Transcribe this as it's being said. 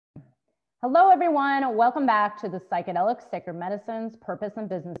Hello, everyone. Welcome back to the Psychedelics, Sacred Medicines, Purpose and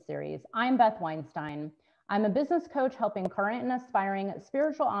Business series. I'm Beth Weinstein. I'm a business coach helping current and aspiring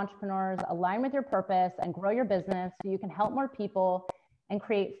spiritual entrepreneurs align with your purpose and grow your business so you can help more people and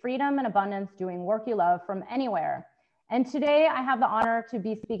create freedom and abundance doing work you love from anywhere. And today I have the honor to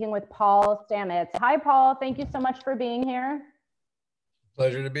be speaking with Paul Stamets. Hi, Paul. Thank you so much for being here.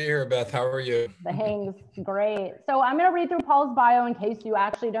 Pleasure to be here, Beth. How are you? Thanks. Great. So I'm going to read through Paul's bio in case you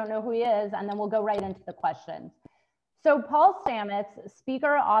actually don't know who he is, and then we'll go right into the questions. So Paul Stamets,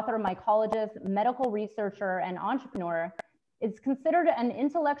 speaker, author, mycologist, medical researcher, and entrepreneur, is considered an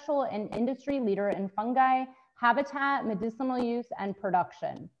intellectual and industry leader in fungi, habitat, medicinal use, and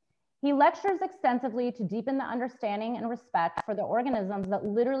production. He lectures extensively to deepen the understanding and respect for the organisms that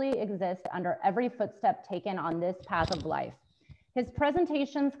literally exist under every footstep taken on this path of life. His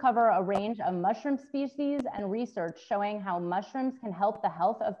presentations cover a range of mushroom species and research showing how mushrooms can help the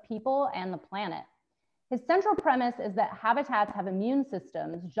health of people and the planet. His central premise is that habitats have immune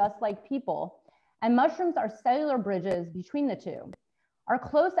systems just like people, and mushrooms are cellular bridges between the two. Our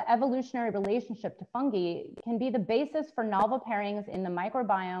close evolutionary relationship to fungi can be the basis for novel pairings in the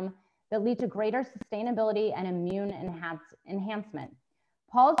microbiome that lead to greater sustainability and immune enhancement.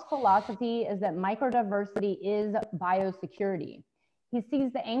 Paul's philosophy is that microdiversity is biosecurity. He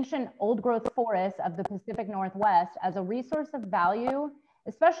sees the ancient old-growth forests of the Pacific Northwest as a resource of value,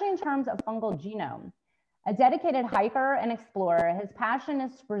 especially in terms of fungal genome. A dedicated hiker and explorer, his passion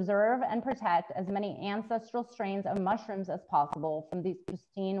is to preserve and protect as many ancestral strains of mushrooms as possible from these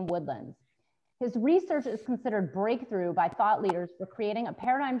pristine woodlands. His research is considered breakthrough by thought leaders for creating a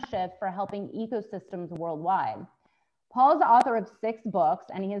paradigm shift for helping ecosystems worldwide. Paul is the author of 6 books,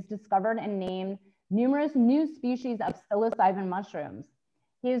 and he has discovered and named numerous new species of psilocybin mushrooms.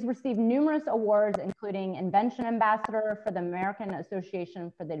 He has received numerous awards, including Invention Ambassador for the American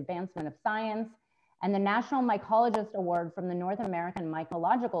Association for the Advancement of Science and the National Mycologist Award from the North American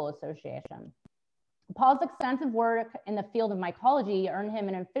Mycological Association. Paul's extensive work in the field of mycology earned him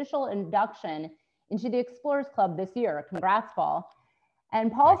an official induction into the Explorers Club this year. Congrats, Paul. And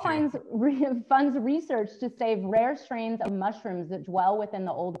Paul funds research to save rare strains of mushrooms that dwell within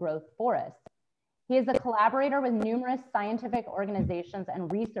the old-growth forests. He is a collaborator with numerous scientific organizations and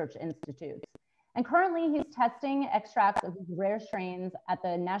research institutes. And currently, he's testing extracts of these rare strains at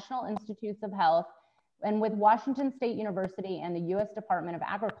the National Institutes of Health and with Washington State University and the U.S. Department of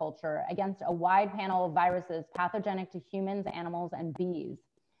Agriculture against a wide panel of viruses pathogenic to humans, animals, and bees.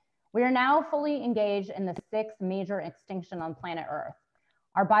 We are now fully engaged in the 6th major extinction on planet Earth.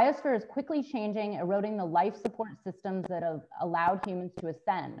 Our biosphere is quickly changing, eroding the life support systems that have allowed humans to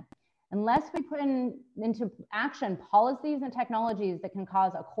ascend. Unless we put into action policies and technologies that can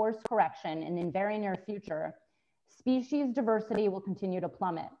cause a course correction in the very near future, species diversity will continue to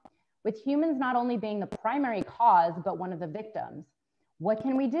plummet, with humans not only being the primary cause, but one of the victims. What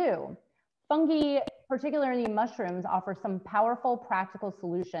can we do? Fungi, particularly mushrooms, offer some powerful practical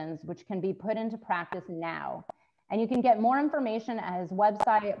solutions which can be put into practice now. And you can get more information at his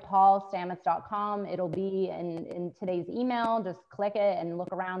website, paulstamets.com. It'll be in today's email. Just click it and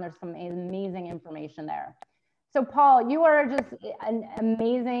look around. There's some amazing information there. So Paul, you are just an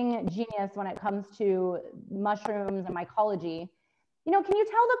amazing genius when it comes to mushrooms and mycology. You know, can you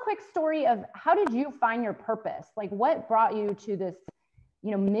tell the quick story of how did you find your purpose? Like what brought you to this,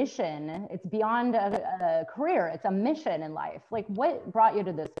 mission? It's beyond a career, it's a mission in life. Like what brought you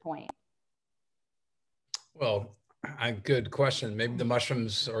to this point? Well, good question. Maybe the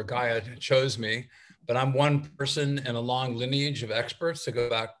mushrooms or Gaia chose me, but I'm one person in a long lineage of experts that go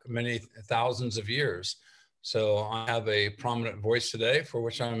back many thousands of years. So I have a prominent voice today, for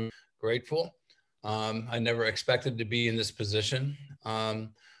which I'm grateful. I never expected to be in this position,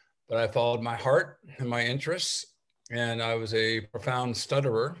 but I followed my heart and my interests, and I was a profound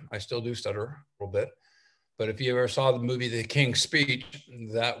stutterer. I still do stutter a little bit. But if you ever saw the movie The King's Speech,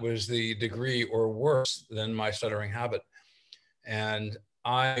 that was the degree or worse than my stuttering habit. And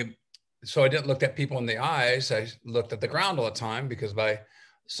so I didn't look at people in the eyes. I looked at the ground all the time because if I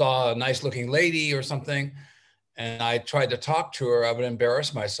saw a nice looking lady or something and I tried to talk to her, I would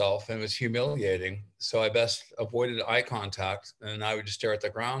embarrass myself and it was humiliating. So I best avoided eye contact and I would just stare at the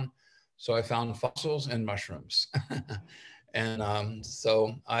ground. So I found fossils and mushrooms. And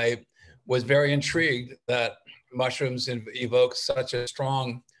so I was very intrigued that mushrooms evoke such a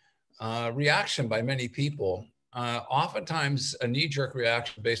strong reaction by many people, oftentimes a knee-jerk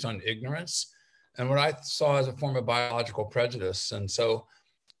reaction based on ignorance and what I saw as a form of biological prejudice. And so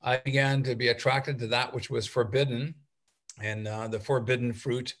I began to be attracted to that which was forbidden, and the forbidden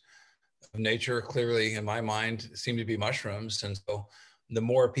fruit of nature clearly in my mind seemed to be mushrooms. And so the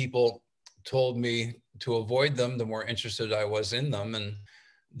more people told me to avoid them, the more interested I was in them. And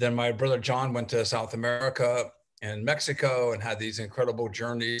then my brother John went to South America and Mexico and had these incredible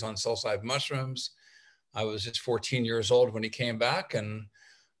journeys on psilocybin mushrooms. I was just 14 years old when he came back, and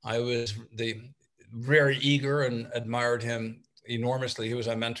I was very eager and admired him enormously. He was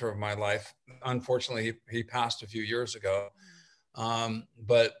a mentor of my life. Unfortunately, he passed a few years ago.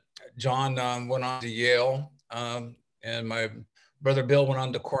 But John went on to Yale, and my brother Bill went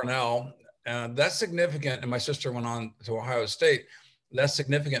on to Cornell. That's significant. And my sister went on to Ohio State. That's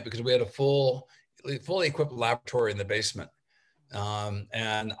significant because we had a fully equipped laboratory in the basement.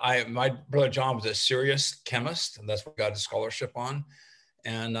 And my brother John was a serious chemist, and that's what I got his scholarship on.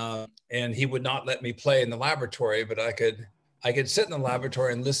 And he would not let me play in the laboratory, but I could sit in the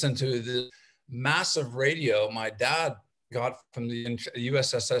laboratory and listen to the massive radio my dad got from the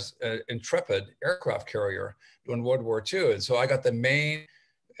USS Intrepid aircraft carrier during World War II. And so I got the main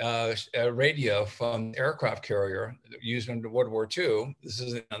radio from the aircraft carrier used in World War II. This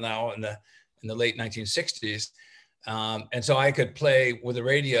is now in the late 1960s. And so I could play with the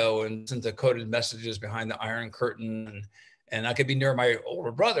radio and listen to coded messages behind the Iron Curtain. And I could be near my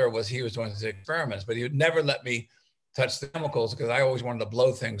older brother he was doing his experiments, but he would never let me touch the chemicals because I always wanted to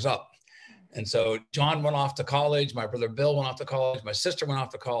blow things up. And so John went off to college, my brother Bill went off to college, my sister went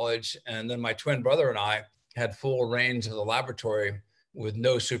off to college, and then my twin brother and I had full reins of the laboratory with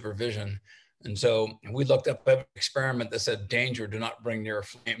no supervision. And so we looked up every experiment that said, danger, do not bring near a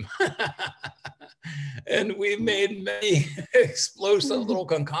flame. And we made many explosive little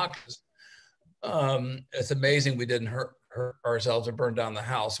concoctions. It's amazing we didn't hurt ourselves or burn down the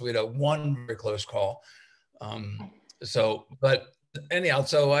house. We had one very close call. But anyhow,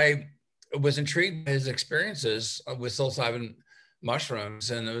 so I was intrigued by his experiences with psilocybin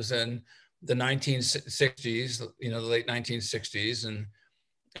mushrooms, and it was in the 1960s, the late 1960s, and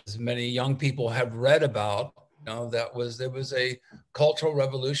as many young people have read about, there was a cultural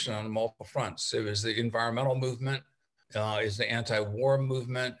revolution on multiple fronts. It was the environmental movement, is the anti-war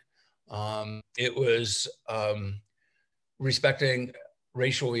movement. It was respecting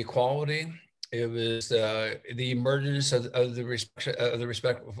racial equality. It was the emergence of the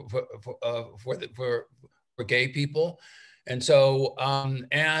respect for gay people, and so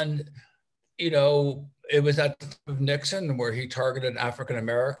it was at the time of Nixon where he targeted African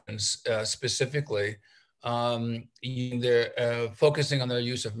Americans specifically, focusing on their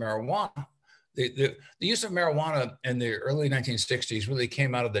use of marijuana. The use of marijuana in the early 1960s really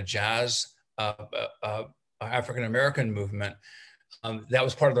came out of the jazz African American movement. That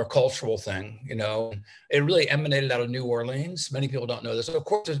was part of their cultural thing, It really emanated out of New Orleans. Many people don't know this. Of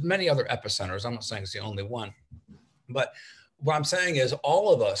course, there's many other epicenters. I'm not saying it's the only one. But what I'm saying is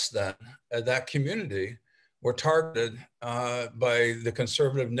all of us then, that community, were targeted by the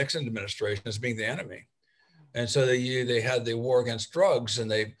conservative Nixon administration as being the enemy. And so they had the war against drugs, and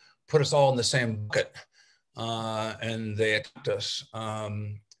they put us all in the same bucket. And they attacked us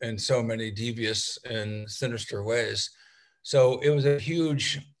in so many devious and sinister ways. So it was a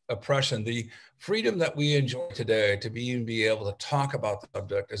huge oppression. The freedom that we enjoy today to even be able to talk about the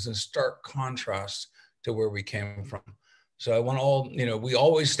subject is in stark contrast to where we came from. So I want we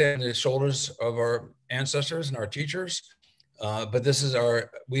always stand on the shoulders of our ancestors and our teachers, but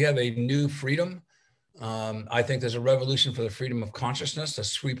we have a new freedom. I think there's a revolution for the freedom of consciousness that's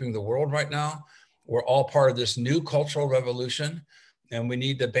sweeping the world right now. We're all part of this new cultural revolution. And we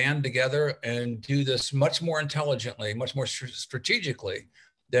need to band together and do this much more intelligently, much more strategically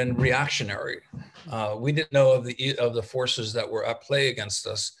than reactionary. We didn't know of the forces that were at play against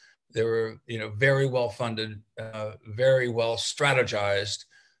us. They were, very well funded, very well strategized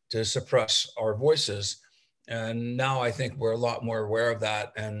to suppress our voices. And now I think we're a lot more aware of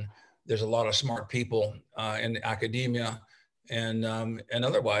that. And there's a lot of smart people in academia and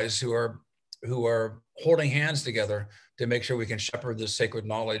otherwise who are holding hands together to make sure we can shepherd this sacred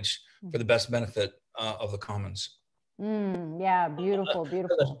knowledge for the best benefit of the commons. Yeah, beautiful,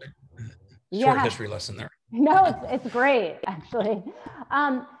 beautiful. Short history lesson there. No, it's great, actually.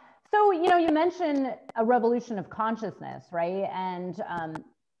 So, you mentioned a revolution of consciousness, right? And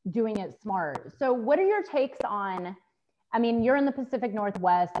doing it smart. So what are your takes on, you're in the Pacific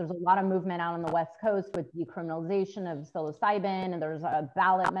Northwest. There's a lot of movement out on the West Coast with decriminalization of psilocybin, and there's a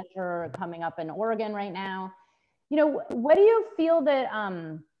ballot measure coming up in Oregon right now. What do you feel that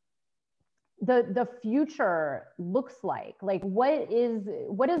the future looks like? Like, what is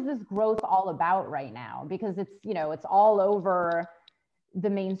this growth all about right now? Because it's all over the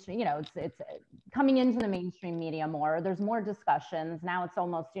mainstream, it's coming into the mainstream media more. There's more discussions. Now it's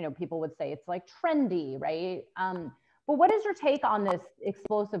almost, people would say it's like trendy, right? But what is your take on this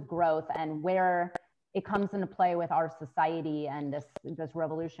explosive growth and where it comes into play with our society and this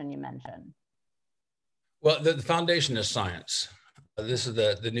revolution you mentioned? Well, the foundation is science. This is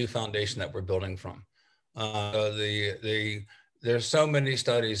the new foundation that we're building from. There's so many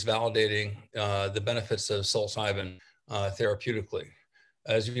studies validating the benefits of psilocybin therapeutically.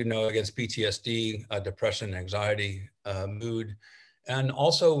 As you know, against PTSD, depression, anxiety, mood, and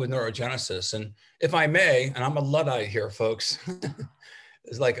also with neurogenesis. And if I may, and I'm a Luddite here, folks,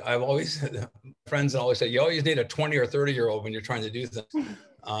 it's like I've always, friends always say, you always need a 20 or 30-year-old when you're trying to do things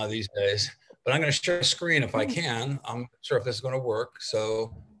these days. But I'm going to share a screen if I can. I'm not sure if this is going to work.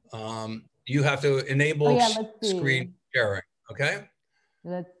 So you have to enable screen sharing, okay?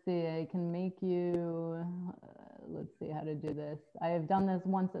 Let's see, I can make you, let's see how to do this. I have done this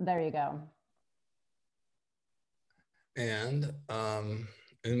once, there you go. And un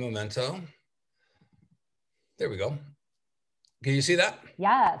momento. There we go. Can you see that?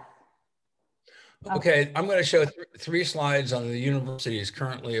 Yes. Okay, I'm going to show three slides on the universities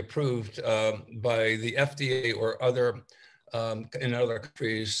currently approved by the FDA or other, in other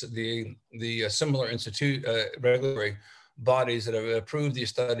countries, the similar regulatory bodies that have approved these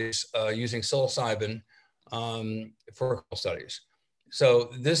studies using psilocybin for studies.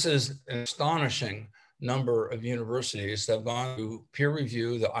 So this is an astonishing number of universities that have gone through peer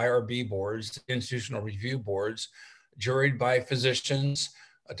review, the IRB boards, institutional review boards, juried by physicians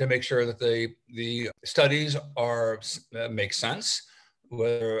to make sure that the studies make sense,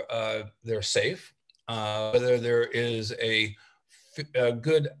 whether they're safe, whether there is a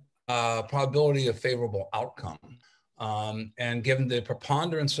good probability of favorable outcome. And given the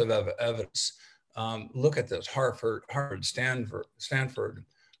preponderance of evidence, look at this, Harvard, Stanford,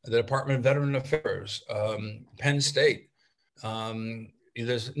 the Department of Veteran Affairs, Penn State,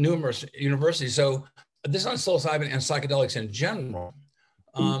 there's numerous universities. So this on psilocybin and psychedelics in general.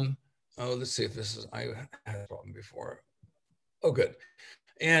 Let's see if this is, I had a problem before. Oh, good.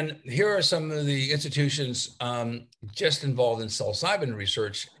 And here are some of the institutions just involved in psilocybin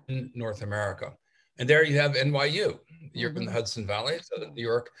research in North America. And there you have NYU. You're in the Hudson Valley, so New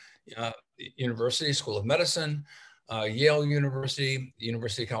York University School of Medicine, Yale University,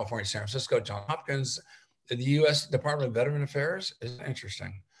 University of California, San Francisco, Johns Hopkins, the U.S. Department of Veteran Affairs. Is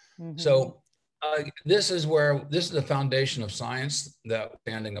interesting. So this is the foundation of science that we're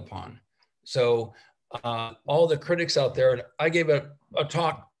standing upon. So all the critics out there, I gave a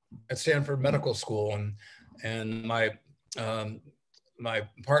talk at Stanford Medical School, and my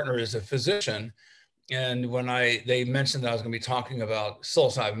partner is a physician. And when they mentioned that I was going to be talking about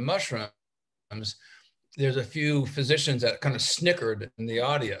psilocybin mushrooms, there's a few physicians that kind of snickered in the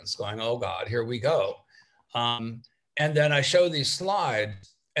audience going, oh God, here we go. And then I show these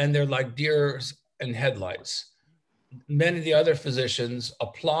slides and they're like deers in headlights. Many of the other physicians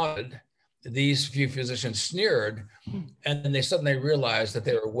applauded. These few physicians sneered, and then they suddenly realized that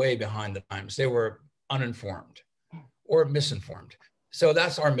they were way behind the times. They were uninformed or misinformed. So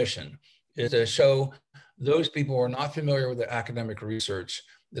that's our mission, is to show those people who are not familiar with the academic research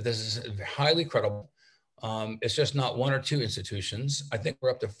that this is highly credible. It's just not one or two institutions. I think we're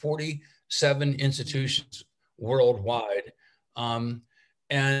up to 47 institutions worldwide.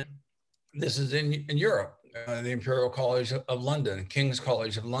 And this is in Europe, the Imperial College of London, King's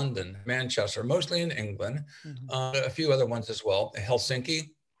College of London, Manchester, mostly in England, a few other ones as well, Helsinki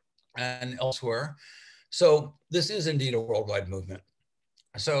and elsewhere. So this is indeed a worldwide movement.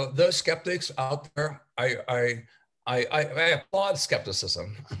 So those skeptics out there, I applaud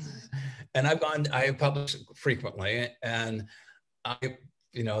skepticism. And I publish frequently, and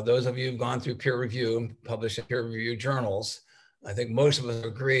those of you who've gone through peer review and published in peer review journals, I think most of us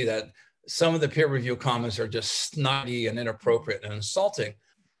agree that some of the peer review comments are just snotty and inappropriate and insulting,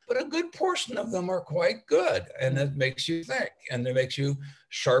 but a good portion of them are quite good, and it makes you think, and it makes you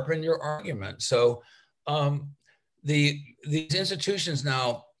sharpen your argument. So these institutions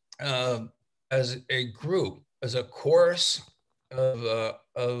now, as a group, as a chorus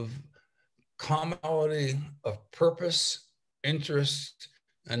of commonality of purpose, interest,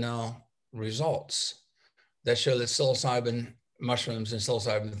 and now results that show that psilocybin mushrooms and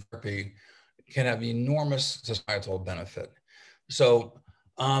psilocybin therapy can have enormous societal benefit. So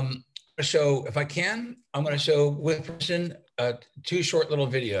I'm going to show, if I can, I'm going to show with permission 2 short little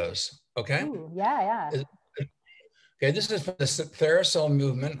videos. Okay. Ooh, yeah. Okay, this is from the Theracell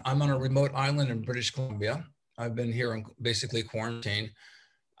movement. I'm on a remote island in British Columbia. I've been here in basically quarantine.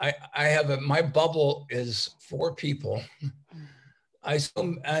 I have my bubble is 4 people.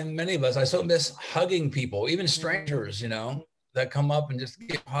 And many of us, I so miss hugging people, even strangers, that come up and just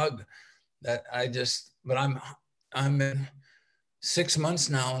give a hug. But I'm in 6 months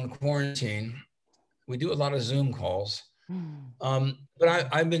now in quarantine. We do a lot of Zoom calls. But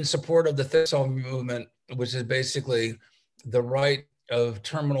I've been support of the thick cell movement, which is basically the right of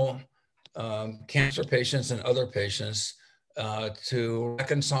terminal cancer patients and other patients to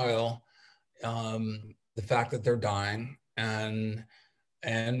reconcile the fact that they're dying and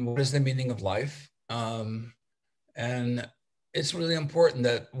what is the meaning of life. And it's really important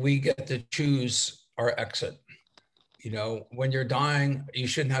that we get to choose our exit. You know, when you're dying, you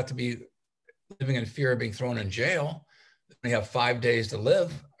shouldn't have to be living in fear of being thrown in jail. You have 5 days to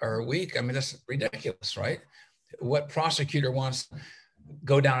live or a week. I mean, that's ridiculous, right? What prosecutor wants to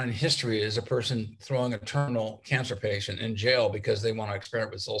go down in history as a person throwing a terminal cancer patient in jail because they want to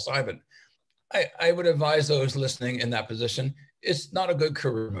experiment with psilocybin? I would advise those listening in that position, it's not a good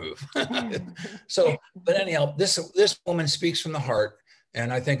career move. So, but anyhow, this woman speaks from the heart.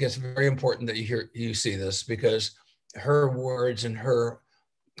 And I think it's very important that you see this, because her words and her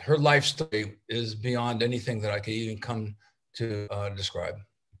life story is beyond anything that I could even come to describe.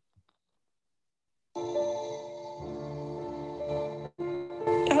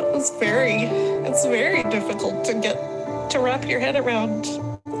 It's very difficult to wrap your head around.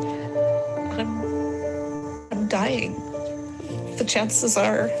 I'm dying. The chances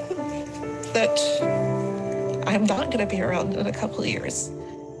are that I'm not going to be around in a couple of years.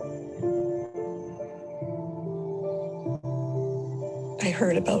 I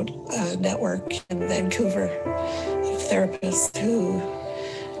heard about a network in Vancouver of therapists who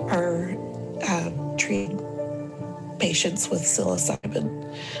are treating patients with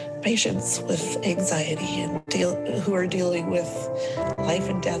psilocybin, patients with anxiety, and who are dealing with life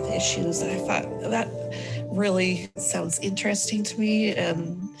and death issues. And I thought that really sounds interesting to me,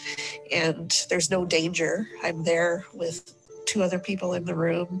 and there's no danger. I'm there with 2 other people in the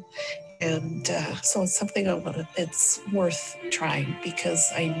room, and so it's something it's worth trying,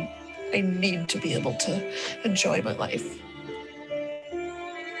 because I need to be able to enjoy my life.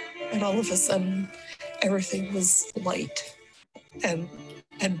 And all of a sudden, everything was light and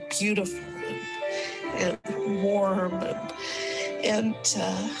beautiful and warm, and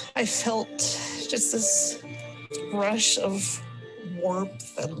I felt just this rush of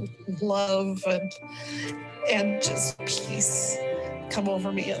warmth and love and just peace come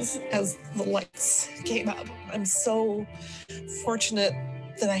over me as the lights came up. I'm so fortunate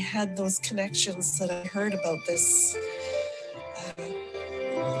that I had those connections, that I heard about this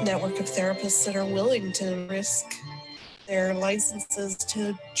network of therapists that are willing to risk their licenses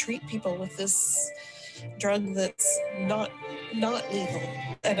to treat people with this drug that's not legal.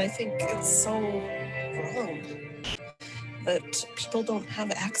 And I think it's so wrong that people don't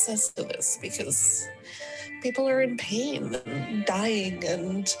have access to this, because people are in pain and dying,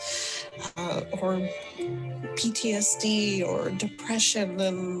 and or PTSD or depression,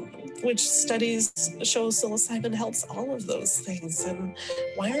 and which studies show psilocybin helps all of those things. And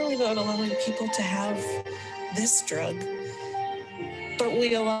why are we not allowing people to have this drug, but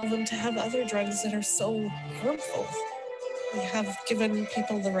we allow them to have other drugs that are so harmful? We have given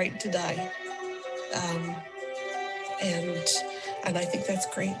people the right to die, and I think that's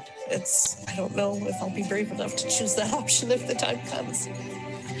great. I don't know if I'll be brave enough to choose that option if the time comes.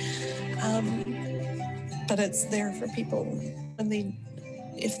 But it's there for people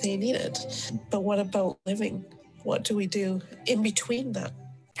if they need it. But what about living? What do we do in between that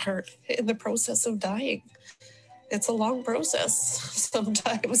part, in the process of dying? It's a long process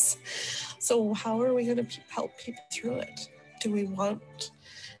sometimes. So how are we going to help people through it? Do we want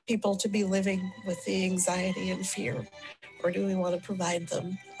people to be living with the anxiety and fear, or do we want to provide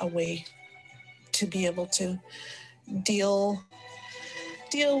them a way to be able to deal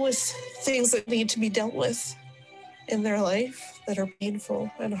with things that need to be dealt with in their life that are painful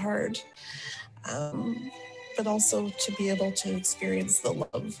and hard, but also to be able to experience the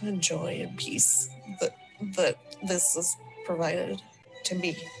love and joy and peace that this has provided to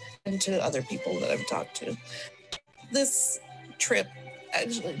me and to other people that I've talked to. This trip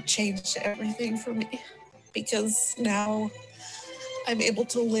actually changed everything for me, because now I'm able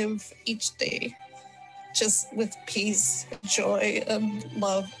to live each day just with peace, joy, and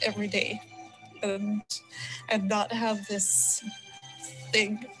love every day, and not have this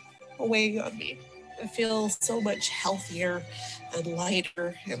thing weighing on me. I feel so much healthier and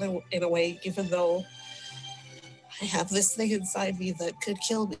lighter in a way, even though I have this thing inside me that could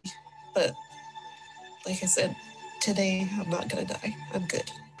kill me. But like I said, today I'm not gonna die. I'm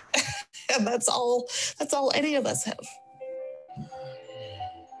good. And that's all any of us have.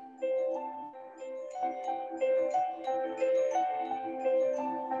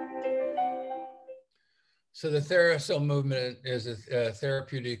 So the TheraPsil movement is a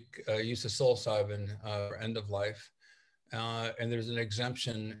therapeutic use of psilocybin for end of life. And there's an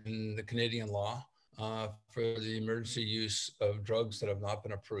exemption in the Canadian law for the emergency use of drugs that have not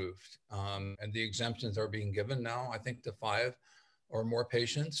been approved. And the exemptions are being given now, I think, to 5 or more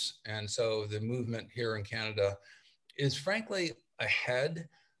patients. And so the movement here in Canada is frankly ahead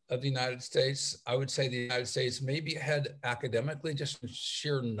of the United States. I would say the United States may be ahead academically, just in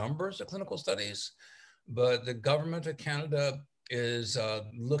sheer numbers of clinical studies. But the government of Canada is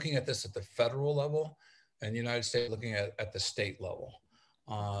looking at this at the federal level, and the United States looking at the state level.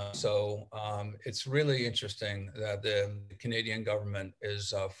 So it's really interesting that the Canadian government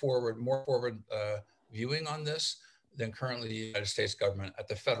is more forward viewing on this than currently the United States government at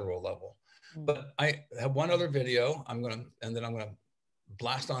the federal level. But I have one other video and then I'm gonna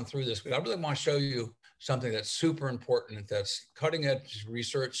blast on through this, but I really want to show you something that's super important, that's cutting edge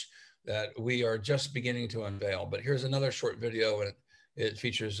research that we are just beginning to unveil. But here's another short video, and it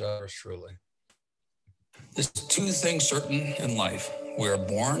features yours truly. There's 2 things certain in life. We are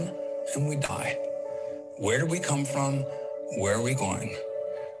born and we die. Where do we come from? Where are we going?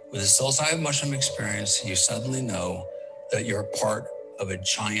 With the psilocybin mushroom experience, you suddenly know that you're part of a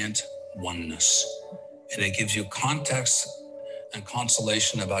giant oneness. And it gives you context and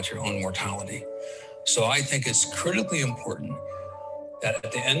consolation about your own mortality. So I think it's critically important that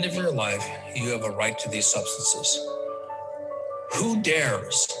at the end of your life, you have a right to these substances. Who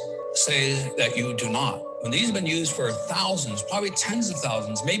dares say that you do not? When these have been used for thousands, probably tens of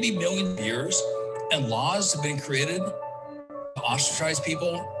thousands, maybe millions of years, and laws have been created to ostracize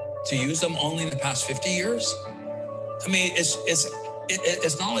people to use them only in the past 50 years. I mean,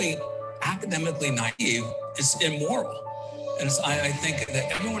 it's not only academically naive, it's immoral. And I think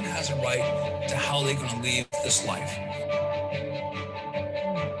that everyone has a right to how they're going to leave this life.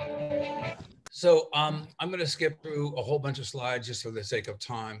 So I'm going to skip through a whole bunch of slides just for the sake of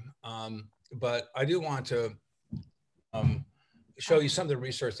time. But I do want to show you some of the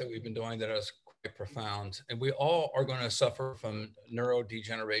research that we've been doing that is quite profound. And we all are going to suffer from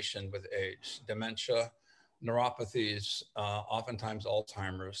neurodegeneration with age, dementia, neuropathies, oftentimes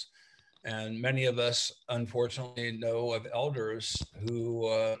Alzheimer's. And many of us, unfortunately, know of elders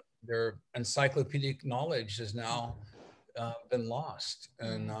who their encyclopedic knowledge has now been lost.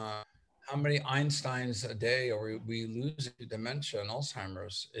 And how many Einsteins a day are we lose to dementia and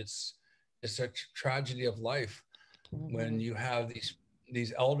Alzheimer's? It's a tragedy of life when you have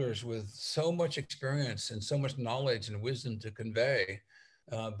these elders with so much experience and so much knowledge and wisdom to convey,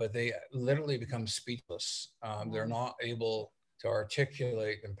 but they literally become speechless. They're not able to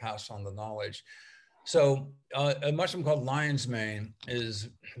articulate and pass on the knowledge. So a mushroom called lion's mane is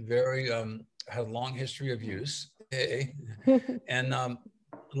very, has a long history of use. And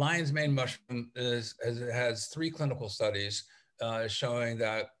lion's mane mushroom has 3 clinical studies showing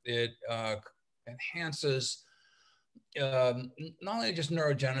that it enhances not only just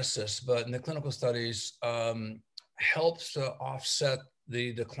neurogenesis, but in the clinical studies helps to offset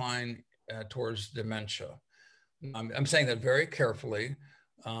the decline towards dementia. I'm saying that very carefully.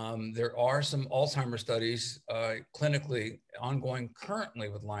 There are some Alzheimer's studies clinically ongoing currently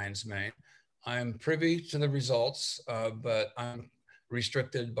with lion's mane. I'm privy to the results, but I'm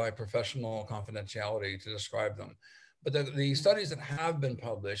restricted by professional confidentiality to describe them. But the studies that have been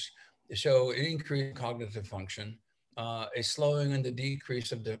published show increased cognitive function, a slowing and the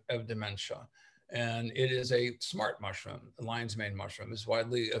decrease of dementia. And it is a smart mushroom. The lion's mane mushroom is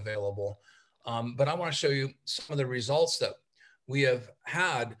widely available. But I want to show you some of the results that we have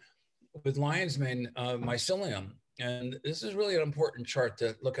had with lion's mane mycelium. And this is really an important chart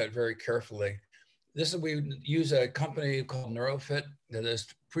to look at very carefully. We use a company called Neurofit that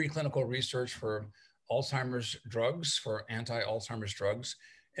does preclinical research for Alzheimer's drugs, for anti-Alzheimer's drugs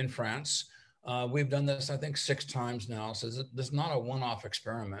in France. We've done this, I think, 6 times now. So this is not a one-off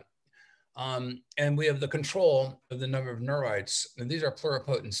experiment. And we have the control of the number of neurites. And these are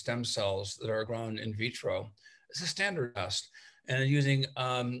pluripotent stem cells that are grown in vitro. It's a standard test. And using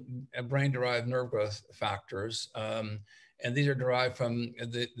brain-derived nerve growth factors. And these are derived from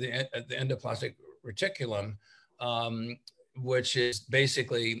the endoplasmic reticulum, which is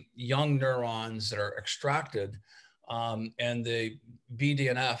basically young neurons that are extracted, and the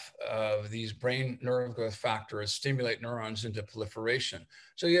BDNF of these brain nerve growth factors stimulate neurons into proliferation.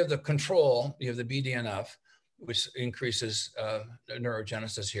 So you have the control, you have the BDNF, which increases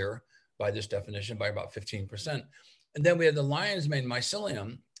neurogenesis here by this definition by about 15%. And then we have the lion's mane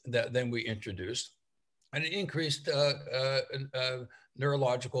mycelium that then we introduced, and it increased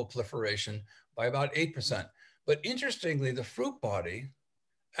neurological proliferation by about 8%. But interestingly, the fruit body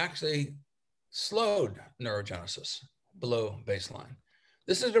actually slowed neurogenesis below baseline.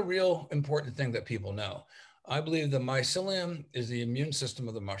 This is a real important thing that people know. I believe the mycelium is the immune system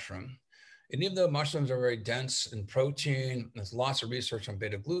of the mushroom. And even though mushrooms are very dense in protein, there's lots of research on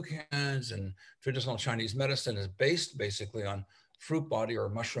beta glucans, and traditional Chinese medicine is based basically on fruit body or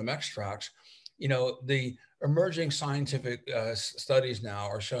mushroom extracts. You know, the emerging scientific studies now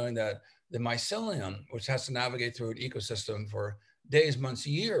are showing that the mycelium, which has to navigate through an ecosystem for days, months,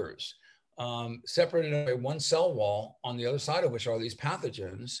 years, separated by one cell wall, on the other side of which are these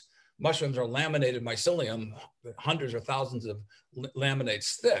pathogens. Mushrooms are laminated mycelium, hundreds or thousands of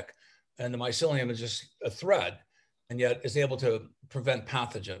laminates thick, and the mycelium is just a thread, and yet is able to prevent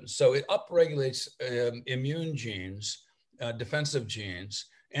pathogens. So it upregulates immune genes, defensive genes,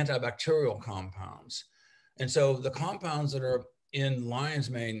 antibacterial compounds. And so the compounds that are in lion's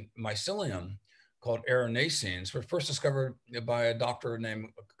mane mycelium, called aranacines, were first discovered by a doctor named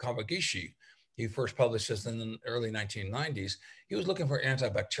Kawagishi. He first published this in the early 1990s. He was looking for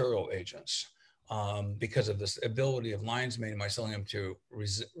antibacterial agents because of this ability of lion's mane mycelium to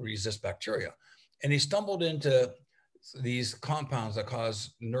resist bacteria. And he stumbled into these compounds that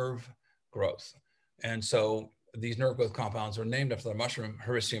cause nerve growth. And so these nerve growth compounds are named after the mushroom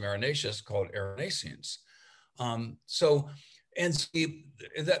Hericium aranaceus, called aranacines. So we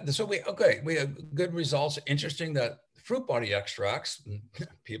have good results. Interesting that fruit body extracts,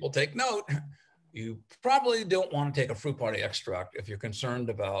 people take note, you probably don't want to take a fruit body extract if you're concerned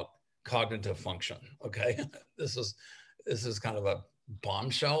about cognitive function, okay? This is kind of a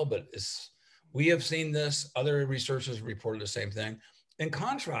bombshell, but we have seen this, other researchers reported the same thing. In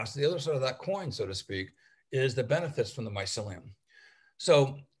contrast, the other side of that coin, so to speak, is the benefits from the mycelium.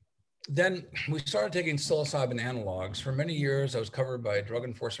 So then we started taking psilocybin analogs. For many years, I was covered by a Drug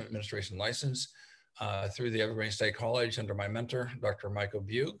Enforcement Administration license through the Evergreen State College under my mentor, Dr. Michael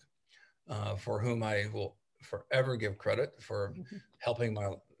Bug, for whom I will forever give credit for helping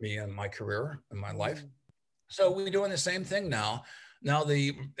me in my career and my life. So we're doing the same thing now. Now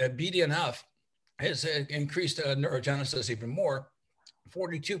the BDNF has increased neurogenesis even more,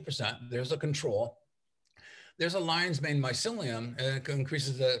 42%. There's a control. There's a lion's mane mycelium, and it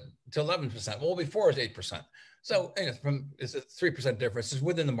increases to 11%. Well, before it was 8%. So it's a 3% difference. It's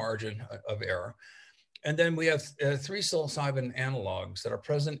within the margin of error. And then we have 3 psilocybin analogs that are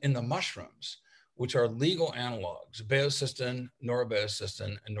present in the mushrooms, which are legal analogs: baeocystin,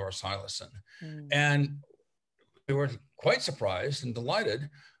 norbaeocystin, and norpsilocin. And we were quite surprised and delighted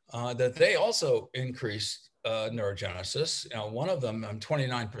that they also increased neurogenesis. One of them,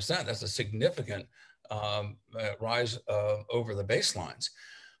 29%, that's a significant rise over the baselines.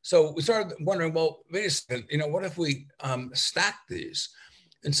 So we started wondering, well, wait a second, what if we stack these?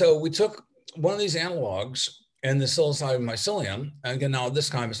 And so we took one of these analogs and the psilocybin mycelium, and again, now this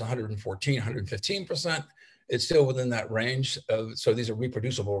time it's 114, 115%. It's still within that range so these are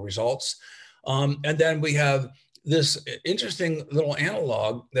reproducible results. And then we have this interesting little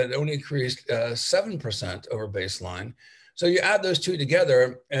analog that only increased 7% over baseline. So you add those two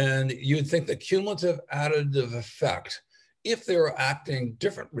together and you'd think the cumulative additive effect, if they were acting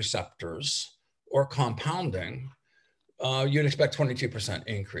different receptors or compounding, you'd expect 22%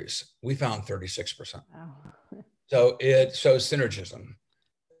 increase. We found 36%. Wow. So it shows synergism,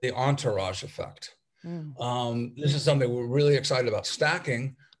 the entourage effect. This is something we're really excited about,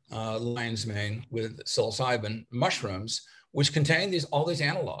 stacking lion's mane with psilocybin mushrooms, which contain all these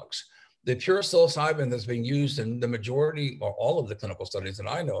analogs. The pure psilocybin that's being used in the majority or all of the clinical studies that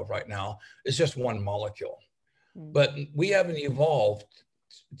I know of right now is just one molecule. But we haven't evolved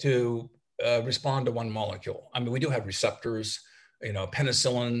to respond to one molecule. I mean, we do have receptors,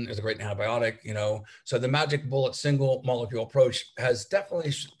 penicillin is a great antibiotic, so the magic bullet single molecule approach has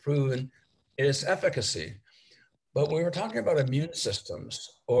definitely proven its efficacy. But when we're talking about immune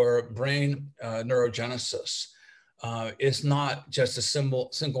systems or brain neurogenesis, it's not just a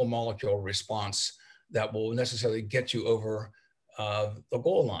single molecule response that will necessarily get you over the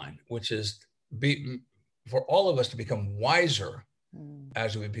goal line, which is for all of us to become wiser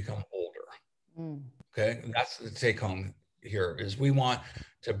as we become older. Okay, that's the take home here, is we want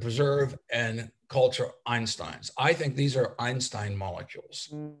to preserve and culture Einsteins. I think these are Einstein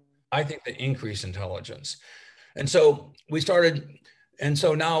molecules. I think they increase intelligence. And so we started, and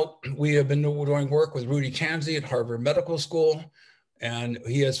so now we have been doing work with Rudy Tanzi at Harvard Medical School, and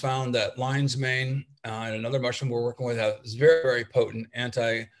he has found that lion's mane and another mushroom we're working with has very, very potent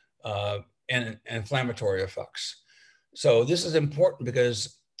anti-inflammatory effects. So this is important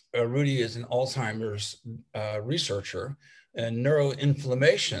because Rudy is an Alzheimer's researcher, and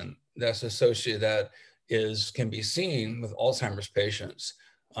neuroinflammation that's associated can be seen with Alzheimer's patients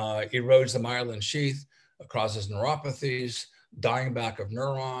erodes the myelin sheath, causes neuropathies, dying back of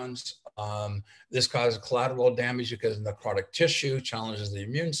neurons. This causes collateral damage because of necrotic tissue, challenges the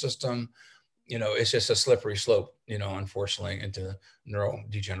immune system. You know, it's just a slippery slope, you know, unfortunately, into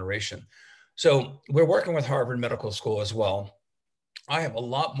neurodegeneration. So we're working with Harvard Medical School as well. I have a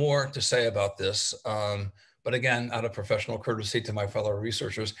lot more to say about this, but again, out of professional courtesy to my fellow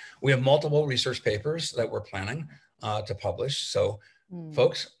researchers, we have multiple research papers that we're planning to publish. So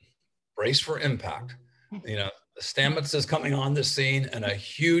folks, brace for impact. You know, Stamets is coming on the scene in a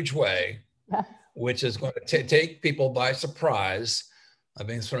huge way, which is going to take people by surprise. I've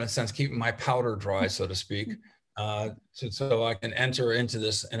been sort of, in a sense, keeping my powder dry, so to speak, so I can enter into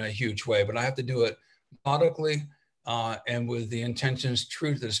this in a huge way. But I have to do it methodically and with the intentions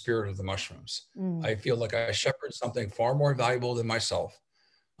true to the spirit of the mushrooms. I feel like I shepherd something far more valuable than myself.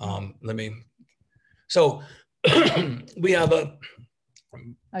 So we have a,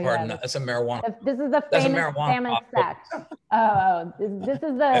 pardon, that's a marijuana. This is the famous Stamets stack. This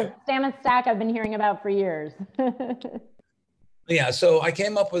is the Stamets stack I've been hearing about for years. Yeah, so I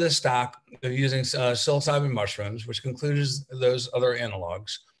came up with a stack of using psilocybin mushrooms, which includes those other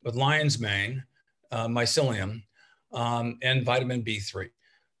analogs, with lion's mane, mycelium, and vitamin B3.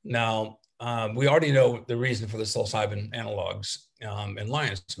 Now, we already know the reason for the psilocybin analogs in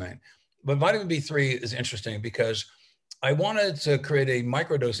lion's mane, but vitamin B3 is interesting because I wanted to create a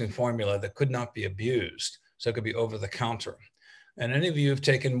microdosing formula that could not be abused, so it could be over the counter. And any of you who've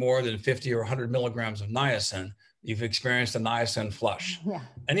taken more than 50 or 100 milligrams of niacin, you've experienced a niacin flush. Yeah.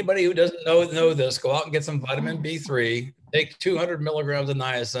 Anybody who doesn't know this, go out and get some vitamin B3, take 200 milligrams of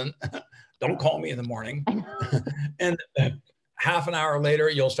niacin. Don't call me in the morning. And half an hour later,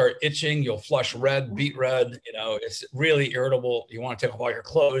 you'll start itching, you'll flush red, beet red, you know, it's really irritable. You want to take off all your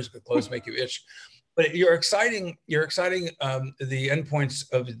clothes, because clothes make you itch. But you're exciting the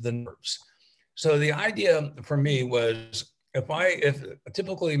endpoints of the nerves. So the idea for me was, if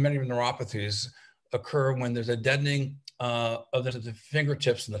typically many neuropathies occur when there's a deadening of the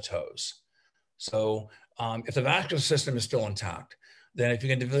fingertips and the toes. So if the vascular system is still intact, then if you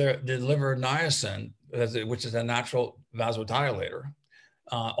can deliver niacin, which is a natural vasodilator,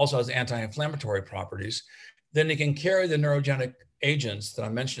 also has anti-inflammatory properties, then it can carry the neurogenic agents that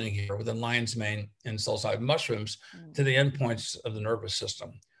I'm mentioning here within lion's mane and psilocybin mushrooms to the endpoints of the nervous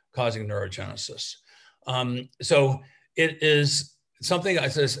system, causing neurogenesis. So it is something,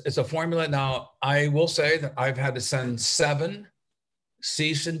 it's a formula. Now, I will say that I've had to send 7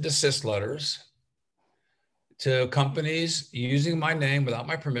 cease and desist letters to companies using my name without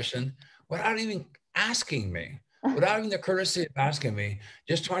my permission, without even asking me, without even the courtesy of asking me,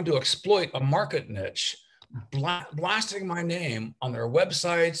 just trying to exploit a market niche, blasting my name on their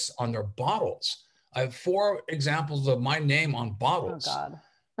websites, on their bottles. I have 4 examples of my name on bottles. Oh,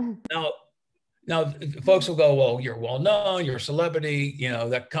 God. Now, folks will go, well, you're well known, you're a celebrity, you know,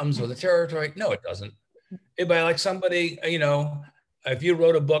 that comes with the territory. No, it doesn't. It'd be like somebody, you know, if you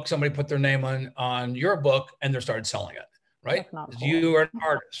wrote a book, somebody put their name on your book and they started selling it, right? Cool. You are an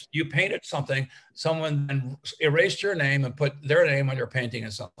artist. You painted something, someone then erased your name and put their name on your painting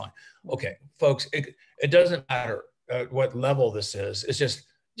and something. Okay, folks, it doesn't matter what level this is. It's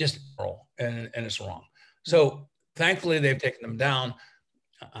just moral, and it's wrong. So thankfully, they've taken them down.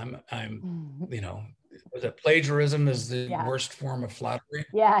 I'm, you know, was it plagiarism is the worst form of flattery?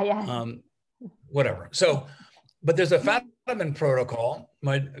 Yeah. Whatever. So, but there's a Fadiman protocol.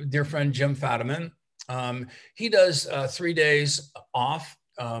 My dear friend Jim Fadiman, he does 3 days off,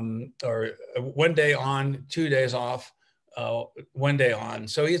 or 1 day on, 2 days off, 1 day on.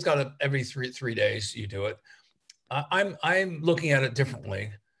 So he's got every three days you do it. I'm looking at it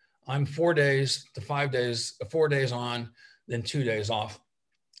differently. I'm 4 days to 5 days, 4 days on, then 2 days off.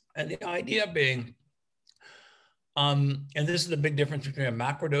 And the idea being, and this is the big difference between a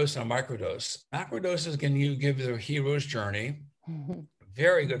macrodose and a microdose. Macrodoses can give the hero's journey,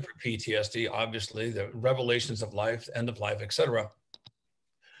 very good for PTSD, obviously, the revelations of life, end of life, etc.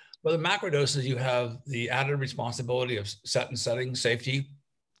 But the macrodoses, you have the added responsibility of setting, safety.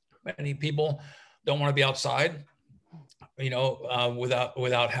 Many people don't want to be outside, you know,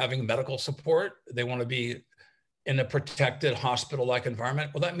 without having medical support. They want to be in a protected hospital-like environment.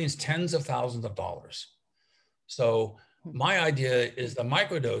 Well, that means tens of thousands of dollars. So my idea is the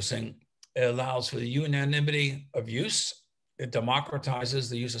microdosing, it allows for the unanimity of use. It democratizes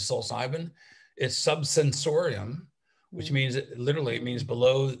the use of psilocybin. It's subsensorium, which means it means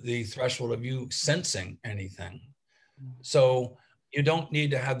below the threshold of you sensing anything. So you don't need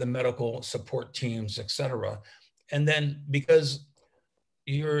to have the medical support teams, et cetera. And then because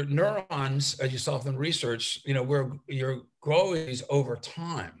your neurons, as you saw from research, where you're growing these over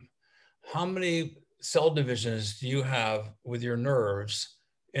time. How many cell divisions do you have with your nerves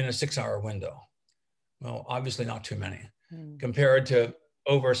in a 6-hour window? Well, obviously not too many compared to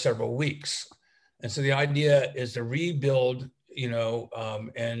over several weeks. And so the idea is to rebuild,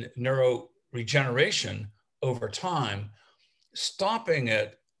 and neuro regeneration over time, stopping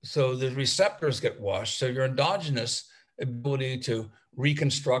it so the receptors get washed, so your endogenous ability to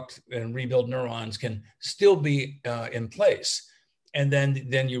reconstruct and rebuild neurons can still be in place, and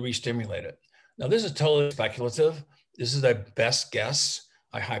then you re-stimulate it. Now, this is totally speculative. This is a best guess,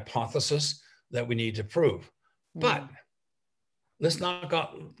 a hypothesis that we need to prove. But let's not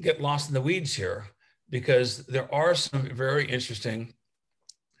get lost in the weeds here, because there are some very interesting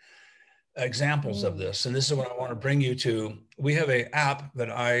examples of this. And this is what I want to bring you to. We have an app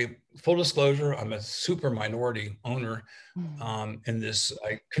that full disclosure, I'm a super minority owner in this.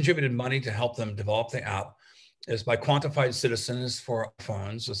 I contributed money to help them develop the app. It's by Quantified Citizens for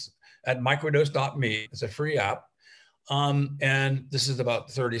phones. It's at microdose.me. It's a free app. And this is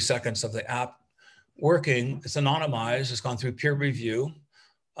about 30 seconds of the app working. It's anonymized. It's gone through peer review.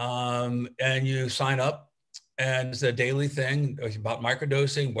 And you sign up. And it's a daily thing about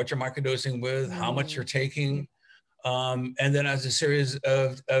microdosing, what you're microdosing with, how much you're taking. And then as a series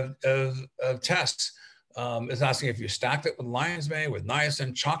of tests, it's asking if you stacked it with lion's mane, with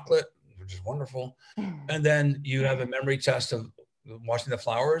niacin, chocolate, which is wonderful. And then you have a memory test of watching the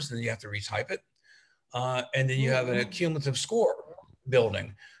flowers, and then you have to retype it. And then you have an cumulative score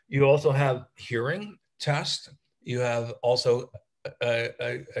building. You also have hearing test. You have also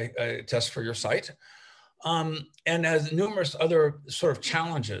a test for your sight. And has numerous other sort of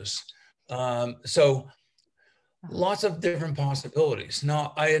challenges. So lots of different possibilities.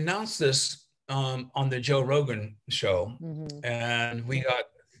 Now, I announced this on the Joe Rogan show, and we got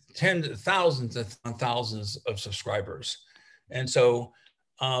thousands and thousands of subscribers. And so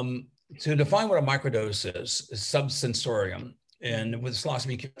to define what a microdose is subsensorium. And with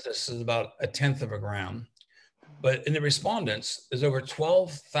psilocybin, this is about 1/10 of a gram. But in the respondents, there's over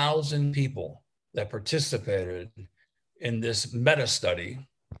 12,000 people that participated in this meta study,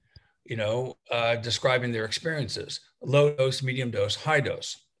 describing their experiences: low dose, medium dose, high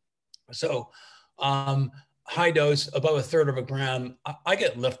dose. So high dose, above 1/3 of a gram, I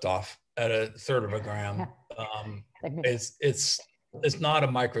get liftoff at 1/3 of a gram. It's not a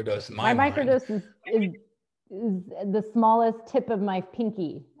microdose in my mind. Microdose is the smallest tip of my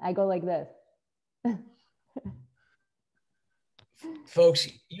pinky. I go like this. Folks,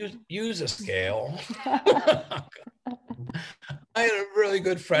 use a scale. I had a really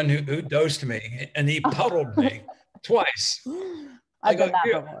good friend who dosed me, and he puddled me twice. I go,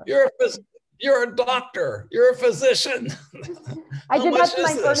 you're a doctor. You're a physician. I did that to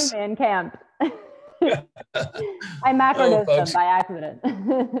my Burning Man camp. I macrodosed them by accident.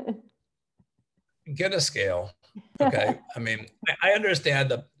 Get a scale. Okay. I mean, I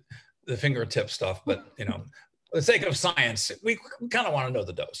understand the fingertip stuff, but for the sake of science, we kind of want to know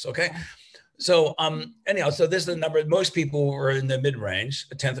the dose, okay? So anyhow, so this is the number. Most people were in the mid-range,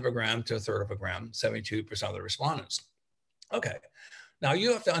 1/10 of a gram to 1/3 of a gram, 72% of the respondents. Okay, now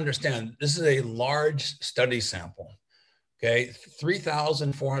you have to understand, this is a large study sample, okay?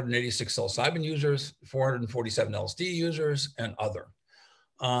 3,486 psilocybin users, 447 LSD users, and other.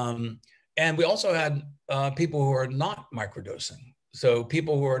 And we also had people who are not microdosing. So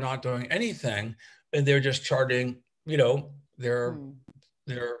people who are not doing anything, and they're just charting, their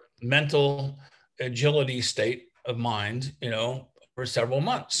mental agility state of mind, for several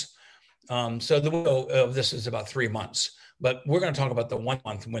months. So the window of this is about 3 months, but we're going to talk about the 1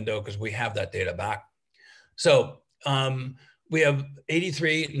 month window because we have that data back. So we have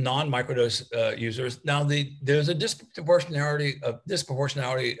 83 non-microdose users. Now there's a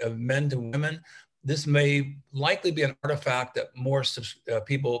disproportionality of men to women. This may likely be an artifact that more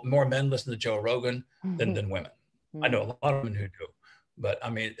men listen to Joe Rogan than women. I know a lot of women who do, but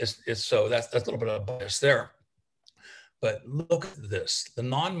I mean, it's so that's a little bit of bias there. But look at this, the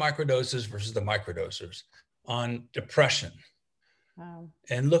non-microdoses versus the microdosers on depression. Wow.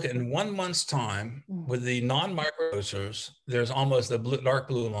 And look, in 1 month's time with the non-microdosers, there's almost the dark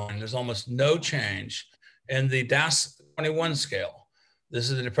blue line. There's almost no change in the DAS-21 scale. This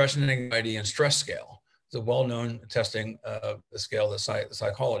is the depression, anxiety, and stress scale. It's a well-known testing scale that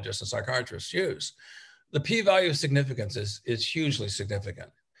psychologists and psychiatrists use. The p-value of significance is hugely significant.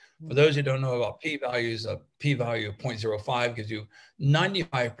 For those who don't know about p-values, a p-value of 0.05 gives you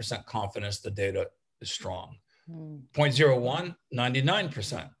 95% confidence the data is strong. 0.01,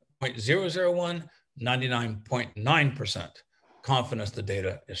 99%. 0.001, 99.9%. confidence the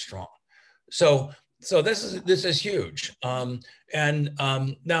data is strong. So this is huge.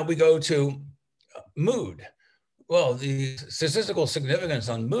 Now we go to mood. Well, the statistical significance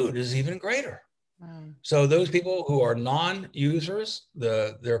on mood is even greater. Wow. So those people who are non-users,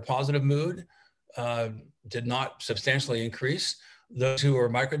 their positive mood did not substantially increase. Those who are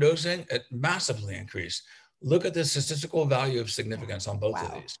microdosing, it massively increased. Look at the statistical value of significance on both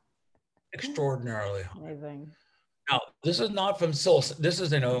of these. Extraordinarily high. Amazing. Now, this is not from this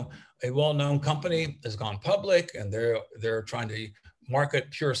is, a well-known company has gone public, and they're trying to market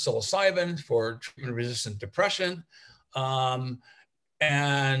pure psilocybin for treatment-resistant depression.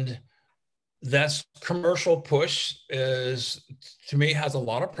 And that's commercial push is, to me, has a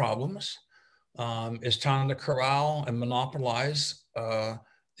lot of problems. Is trying to corral and monopolize the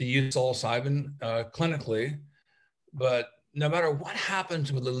use of psilocybin clinically. But no matter what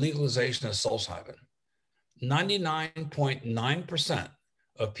happens with the legalization of psilocybin, 99.9%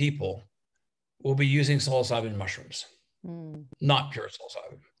 of people will be using psilocybin mushrooms, not pure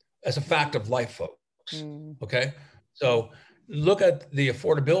psilocybin. That's a fact of life, folks. Okay? So look at the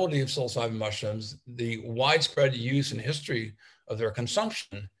affordability of psilocybin mushrooms, the widespread use and history of their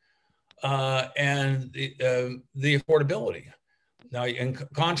consumption, and the affordability. Now, in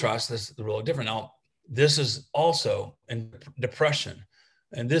contrast, this is really different. Now, this is also in depression,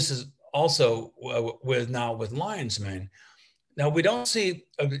 and this is also with lion's mane. Now, we don't see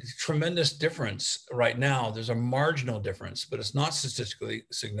a tremendous difference right now. There's a marginal difference, but it's not statistically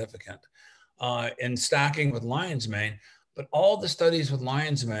significant in stacking with lion's mane. But all the studies with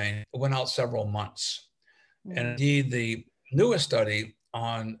lion's mane went out several months. And indeed, the newest study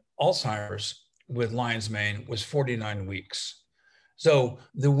on Alzheimer's with lion's mane was 49 weeks. So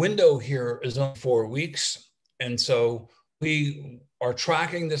the window here is on 4 weeks. And so we are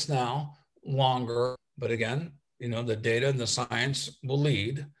tracking this now longer, but again, the data and the science will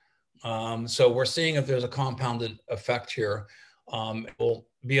lead. So we're seeing if there's a compounded effect here. We'll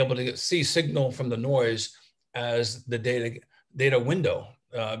be able to see signal from the noise as the data window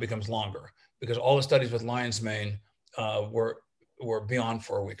becomes longer, because all the studies with lion's mane were beyond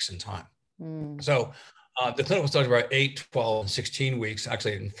 4 weeks in time. So the clinical studies were at 8, 12, and 16 weeks.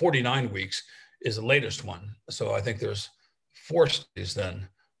 Actually, in 49 weeks is the latest one. So I think there's 4 studies then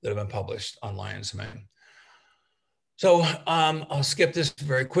that have been published on lion's mane. So I'll skip this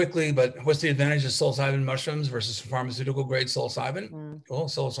very quickly, but what's the advantage of psilocybin mushrooms versus pharmaceutical grade psilocybin? Well,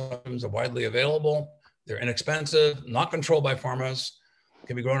 psilocybins are widely available. They're inexpensive, not controlled by pharmas,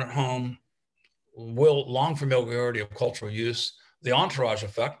 can be grown at home, long familiarity of cultural use, the entourage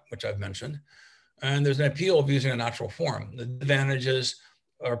effect, which I've mentioned, and there's an appeal of using a natural form. The advantages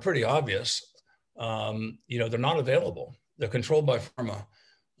are pretty obvious. They're not available. They're controlled by pharma.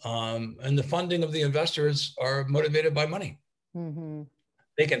 And the funding of the investors are motivated by money.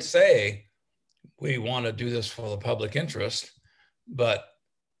 They can say, we want to do this for the public interest, but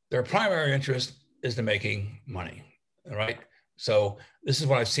their primary interest is to making money, right? So this is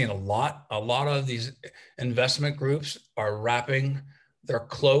what I've seen a lot. A lot of these investment groups are wrapping their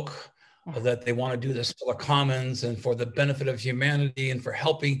cloak that they want to do this for the commons and for the benefit of humanity and for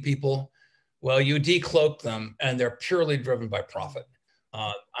helping people. Well, you decloak them and they're purely driven by profit.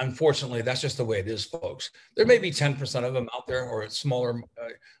 Unfortunately, that's just the way it is, folks. There may be 10% of them out there, or a smaller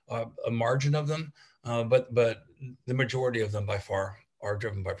a margin of them, but the majority of them by far are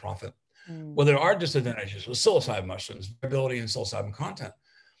driven by profit. Well, there are disadvantages with psilocybin mushrooms, variability in psilocybin content.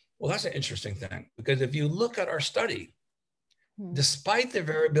 Well, that's an interesting thing, because if you look at our study, despite the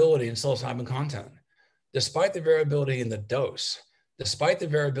variability in psilocybin content, despite the variability in the dose, despite the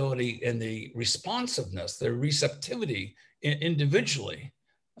variability in the responsiveness, the receptivity individually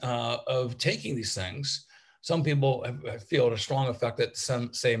of taking these things, some people feel a strong effect at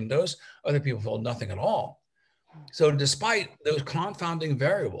some same dose, other people feel nothing at all. So despite those confounding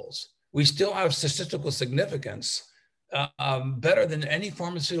variables, we still have statistical significance better than any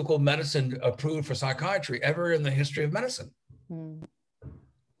pharmaceutical medicine approved for psychiatry ever in the history of medicine.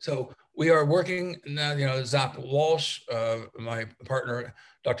 So we are working now, Zach Walsh, my partner,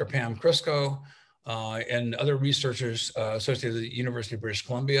 Dr. Pam Crisco, and other researchers associated with the University of British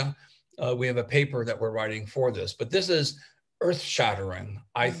Columbia. We have a paper that we're writing for this, but this is earth-shattering,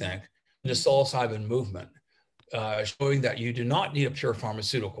 I think, the psilocybin movement, showing that you do not need a pure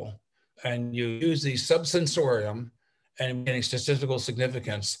pharmaceutical, and you use the subsensorium and getting statistical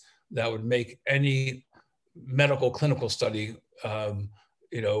significance that would make any medical clinical study,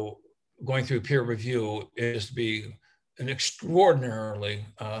 going through peer review is to be an extraordinarily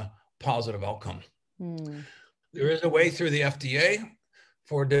positive outcome. There is a way through the FDA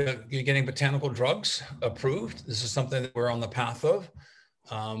for getting botanical drugs approved. This is something that we're on the path of.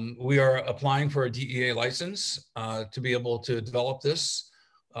 We are applying for a DEA license to be able to develop this.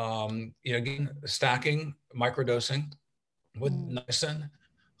 Again, stacking, microdosing with niacin.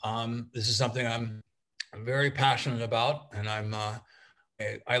 This is something I'm very passionate about, and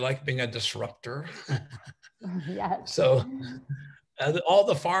I like being a disruptor. Yes. So all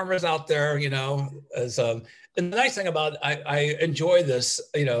the farmers out there, and the nice thing about I enjoy this.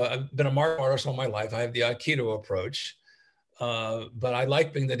 I've been a martial artist all my life. I have the Aikido approach, but I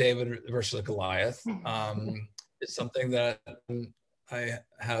like being the David versus Goliath. It's something that I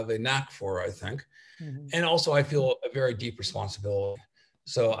have a knack for, I think. Mm-hmm. And also I feel a very deep responsibility.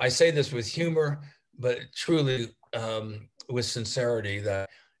 So I say this with humor, but truly with sincerity, that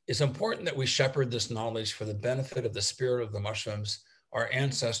it's important that we shepherd this knowledge for the benefit of the spirit of the mushrooms, our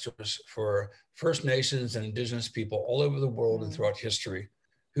ancestors, for First Nations and Indigenous people all over the world and throughout history,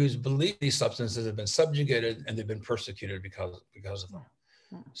 whose believe these substances have been subjugated and they've been persecuted because of them.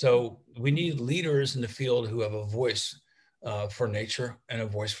 So we need leaders in the field who have a voice for nature and a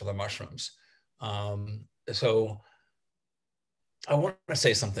voice for the mushrooms. So I want to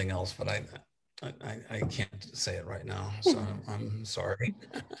say something else, but I can't say it right now, so I'm sorry.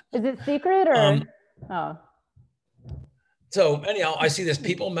 Is it secret or? So anyhow, I see this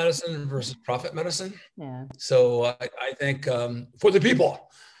people medicine versus profit medicine. Yeah. So I think for the people.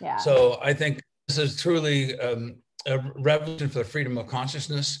 Yeah. So I think this is truly a revolution for the freedom of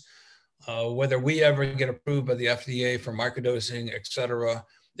consciousness. Whether we ever get approved by the FDA for microdosing, et cetera,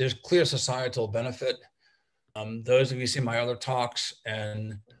 there's clear societal benefit. Those of you see my other talks,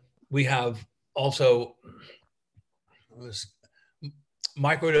 and we have also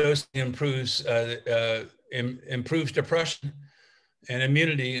microdosing improves depression, and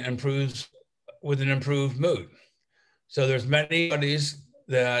immunity improves with an improved mood. So there's many studies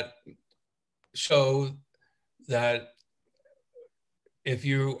that show that if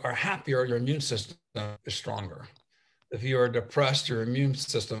you are happier, your immune system is stronger. If you are depressed, your immune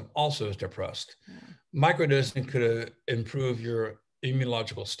system also is depressed. Microdosing could improve your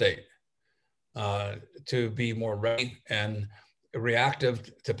immunological state to be more ready and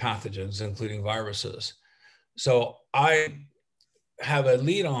reactive to pathogens, including viruses. So I have a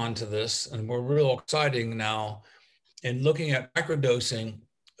lead on to this, and we're real exciting now in looking at microdosing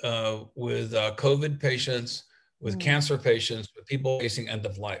with COVID patients, with cancer patients, with people facing end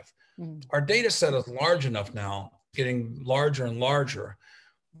of life. Our data set is large enough now, getting larger and larger.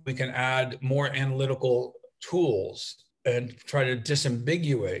 We can add more analytical tools and try to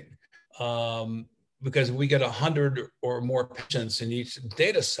disambiguate because we get 100 or more patients in each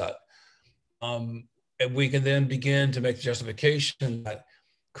data set. And we can then begin to make the justification that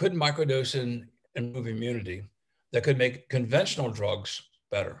could microdosing improve immunity, that could make conventional drugs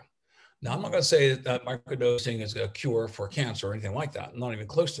better. Now, I'm not going to say that microdosing is a cure for cancer or anything like that. I'm not even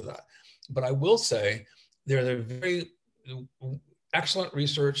close to that. But I will say there's a very excellent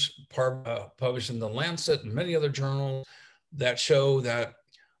research published in The Lancet and many other journals that show that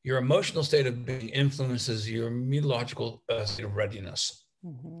your emotional state of being influences your immunological state of readiness.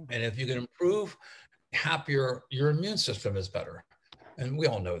 And if you can improve happier, your immune system is better. And we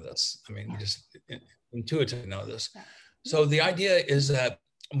all know this. I mean, we just intuitively know this. So the idea is that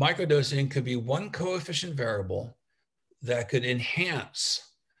microdosing could be one coefficient variable that could enhance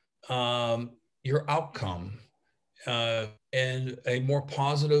your outcome in a more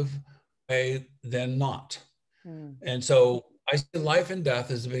positive way than not. And so I see life and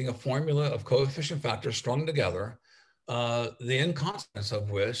death as being a formula of coefficient factors strung together, the inconstance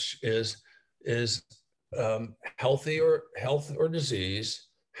of which is health or disease,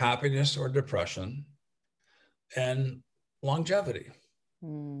 happiness or depression, and longevity.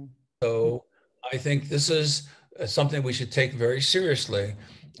 So I think this is something we should take very seriously.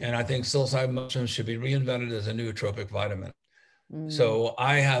 And I think psilocybin mushrooms should be reinvented as a nootropic vitamin. So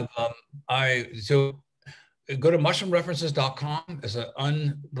I have, so go to mushroomreferences.com. It's an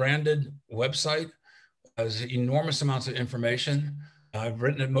unbranded website. It has enormous amounts of information. I've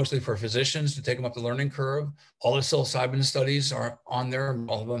written it mostly for physicians to take them up the learning curve. All the psilocybin studies are on there,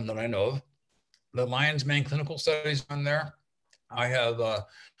 all of them that I know of. The lion's mane clinical studies on there. I have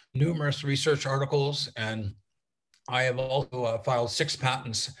numerous research articles, and I have also filed 6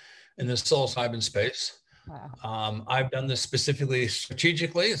 patents in the psilocybin space. Wow. I've done this specifically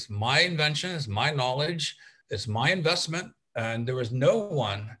strategically. It's my invention, it's my knowledge, it's my investment, and there was no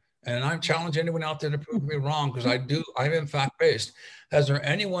one, and I challenge anyone out there to prove me wrong, because I'm in fact based. Has there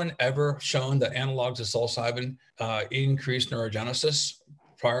anyone ever shown that analogs of psilocybin increased neurogenesis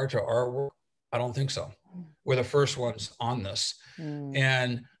prior to our work? I don't think so. We're the first ones on this.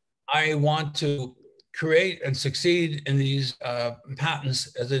 And I want to create and succeed in these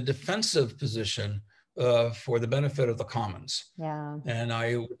patents as a defensive position for the benefit of the commons. Yeah. And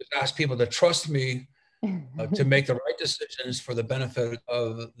I would ask people to trust me to make the right decisions for the benefit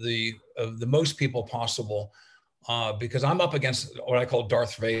of the most people possible, because I'm up against what I call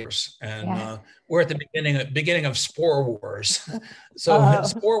Darth Vaders, and we're at the beginning of spore wars. So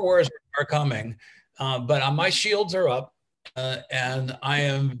spore wars are coming, but my shields are up, and I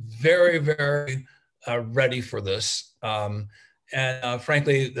am very, very ready for this. And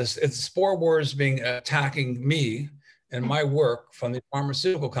frankly, it's spore wars attacking me and my work from the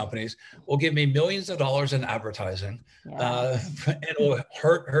pharmaceutical companies will give me millions of dollars in advertising, and it will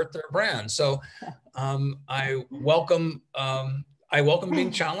hurt their brand. So I welcome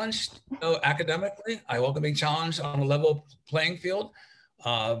being challenged, academically. I welcome being challenged on a level playing field,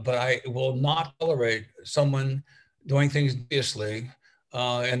 but I will not tolerate someone doing things deviously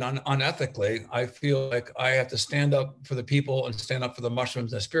and unethically. I feel like I have to stand up for the people and stand up for the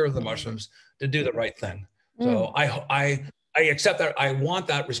mushrooms, the spirit of the mushrooms, to do the right thing. So I accept that. I want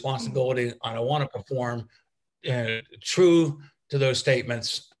that responsibility, and I want to perform true to those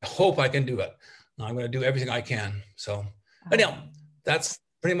statements. I hope I can do it. I'm going to do everything I can. So, anyhow, that's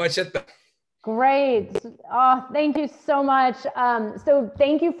pretty much it. Great. Oh, thank you so much. So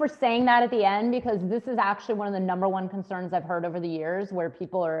thank you for saying that at the end, because this is actually one of the #1 concerns I've heard over the years, where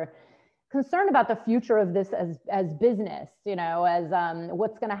people are concerned about the future of this as business, as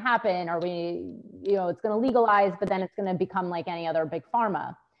what's going to happen. Are we, it's going to legalize, but then it's going to become like any other big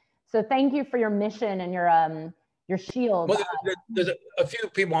pharma. So thank you for your mission and your shield. Well, there's a few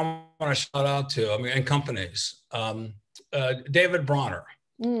people I want to shout out to, and companies. David Bronner,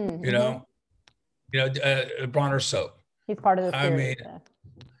 Bronner Soap. He's part of the series.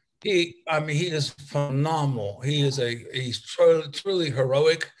 He is phenomenal. He's truly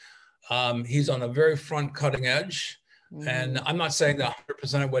heroic. He's on a very front cutting edge. And I'm not saying that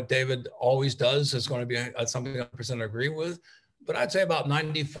 100% of what David always does is going to be something I 100% agree with, but I'd say about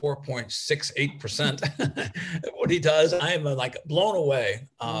 94.68% of what he does, I am like blown away,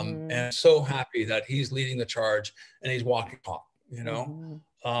 and so happy that he's leading the charge and he's walking talk,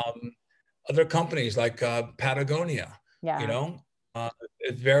 Other companies like Patagonia,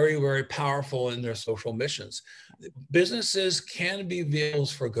 very, very powerful in their social missions. Businesses can be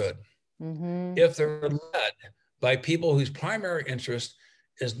vehicles for good if they're led by people whose primary interest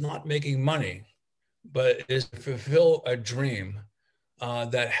is not making money, but is to fulfill a dream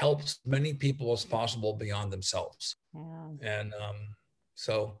that helps many people as possible beyond themselves. And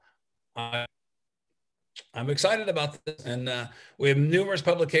so I'm excited about this. And we have numerous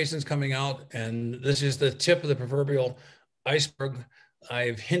publications coming out, and this is the tip of the proverbial iceberg.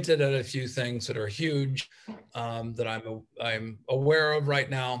 I've hinted at a few things that are huge that I'm aware of right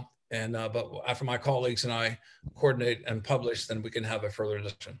now. And but after my colleagues and I coordinate and publish, then we can have a further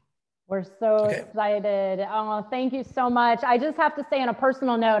discussion. We're so excited. Oh, thank you so much. I just have to say on a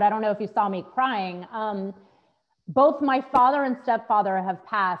personal note, I don't know if you saw me crying. Both my father and stepfather have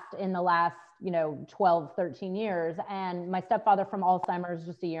passed in the last, 12, 13 years. And my stepfather from Alzheimer's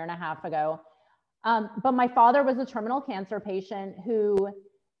just a year and a half ago. But my father was a terminal cancer patient who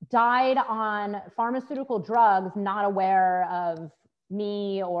died on pharmaceutical drugs, not aware of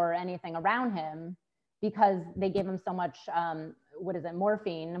me or anything around him, because they gave him so much,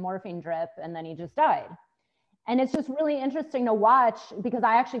 morphine drip, and then he just died. And it's just really interesting to watch, because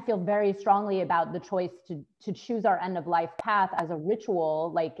I actually feel very strongly about the choice to choose our end of life path as a ritual,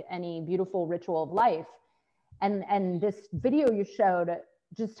 like any beautiful ritual of life. And this video you showed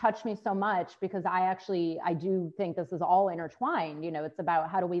just touched me so much, because I do think this is all intertwined. It's about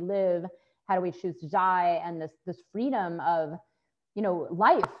how do we live, how do we choose to die, and this freedom of,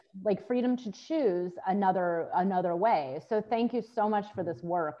 life, like freedom to choose another way. So thank you so much for this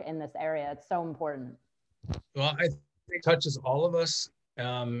work in this area. It's so important. Well, I think it touches all of us,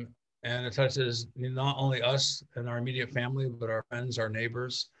 and it touches not only us and our immediate family, but our friends, our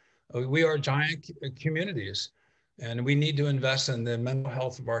neighbors. We are giant communities, and we need to invest in the mental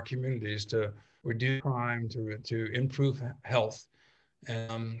health of our communities to reduce crime, to improve health.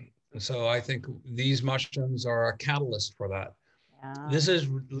 And so I think these mushrooms are a catalyst for that. This is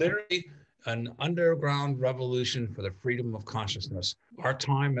literally an underground revolution for the freedom of consciousness. Our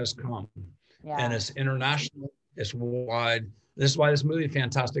time has come, and it's international, it's worldwide. This is why this movie,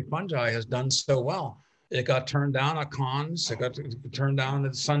 Fantastic Fungi, has done so well. It got turned down at Cannes, it got turned down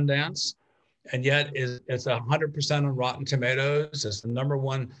at Sundance, and yet it's 100% on Rotten Tomatoes. It's the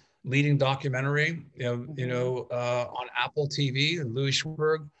 #1 leading documentary, on Apple TV. And Louis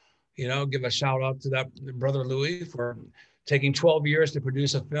Schwerberg, give a shout out to that brother Louis for taking 12 years to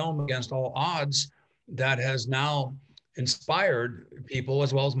produce a film against all odds that has now inspired people,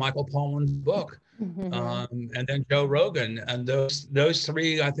 as well as Michael Pollan's book, and then Joe Rogan. And those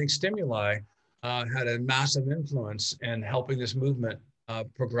three, I think, stimuli had a massive influence in helping this movement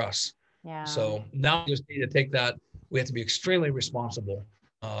progress. Yeah. So now we just need to take that. We have to be extremely responsible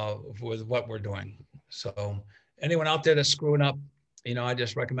with what we're doing. So anyone out there that's screwing up, you know, I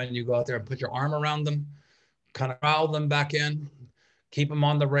just recommend you go out there and put your arm around them, kind of corral them back in, keep them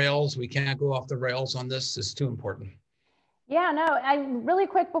on the rails. We can't go off the rails on this. It's too important. Yeah, no, really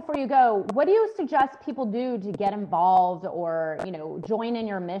quick before you go, what do you suggest people do to get involved or, you know, join in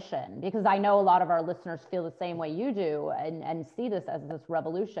your mission? Because I know a lot of our listeners feel the same way you do and see this as this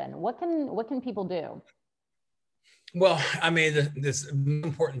revolution. What can people do? Well, I mean, this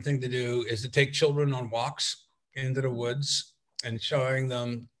important thing to do is to take children on walks into the woods and showing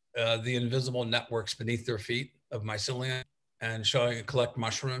them the invisible networks beneath their feet of mycelium, and collect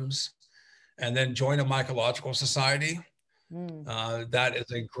mushrooms, and then join a mycological society. That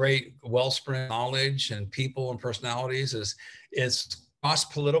is a great wellspring of knowledge and people and personalities. It's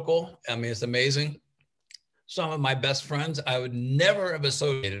cross-political. I mean, it's amazing. Some of my best friends I would never have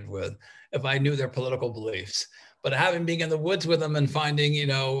associated with if I knew their political beliefs. But having been in the woods with them and finding, you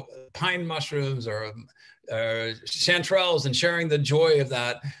know, pine mushrooms or chanterelles and sharing the joy of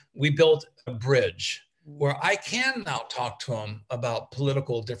that, we built a bridge where I can now talk to them about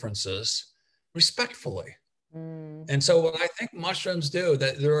political differences respectfully. And so what I think mushrooms do,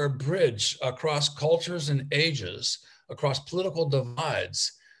 that they're a bridge across cultures and ages, across political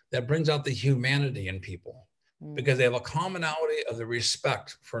divides, that brings out the humanity in people because they have a commonality of the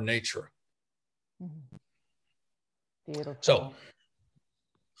respect for nature. Beautiful. So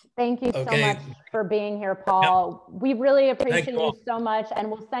thank you so much for being here, Paul. Yep. We really appreciate you so much,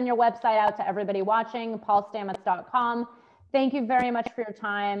 and we'll send your website out to everybody watching, paulstamets.com. Thank you very much for your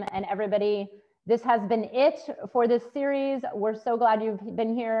time, and everybody, this has been it for this series. We're so glad you've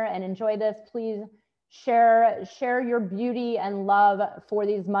been here and enjoy this. Please share your beauty and love for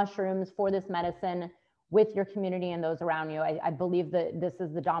these mushrooms, for this medicine with your community and those around you. I believe that this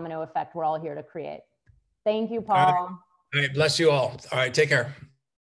is the domino effect we're all here to create. Thank you, Paul. All right, bless you all. All right, take care.